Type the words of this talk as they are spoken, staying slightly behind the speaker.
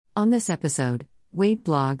On this episode, Wade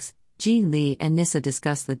blogs, G. Lee and Nissa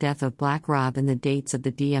discuss the death of Black Rob and the dates of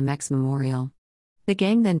the DMX memorial. The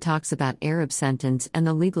gang then talks about Arab sentence and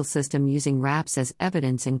the legal system using raps as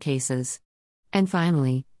evidence in cases. And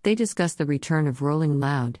finally, they discuss the return of Rolling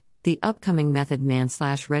Loud, the upcoming Method Man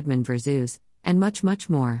 / Redmond Versus, and much, much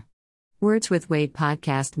more. Words with Wade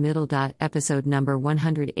podcast middle. Episode number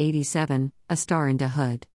 187, A Star into Hood.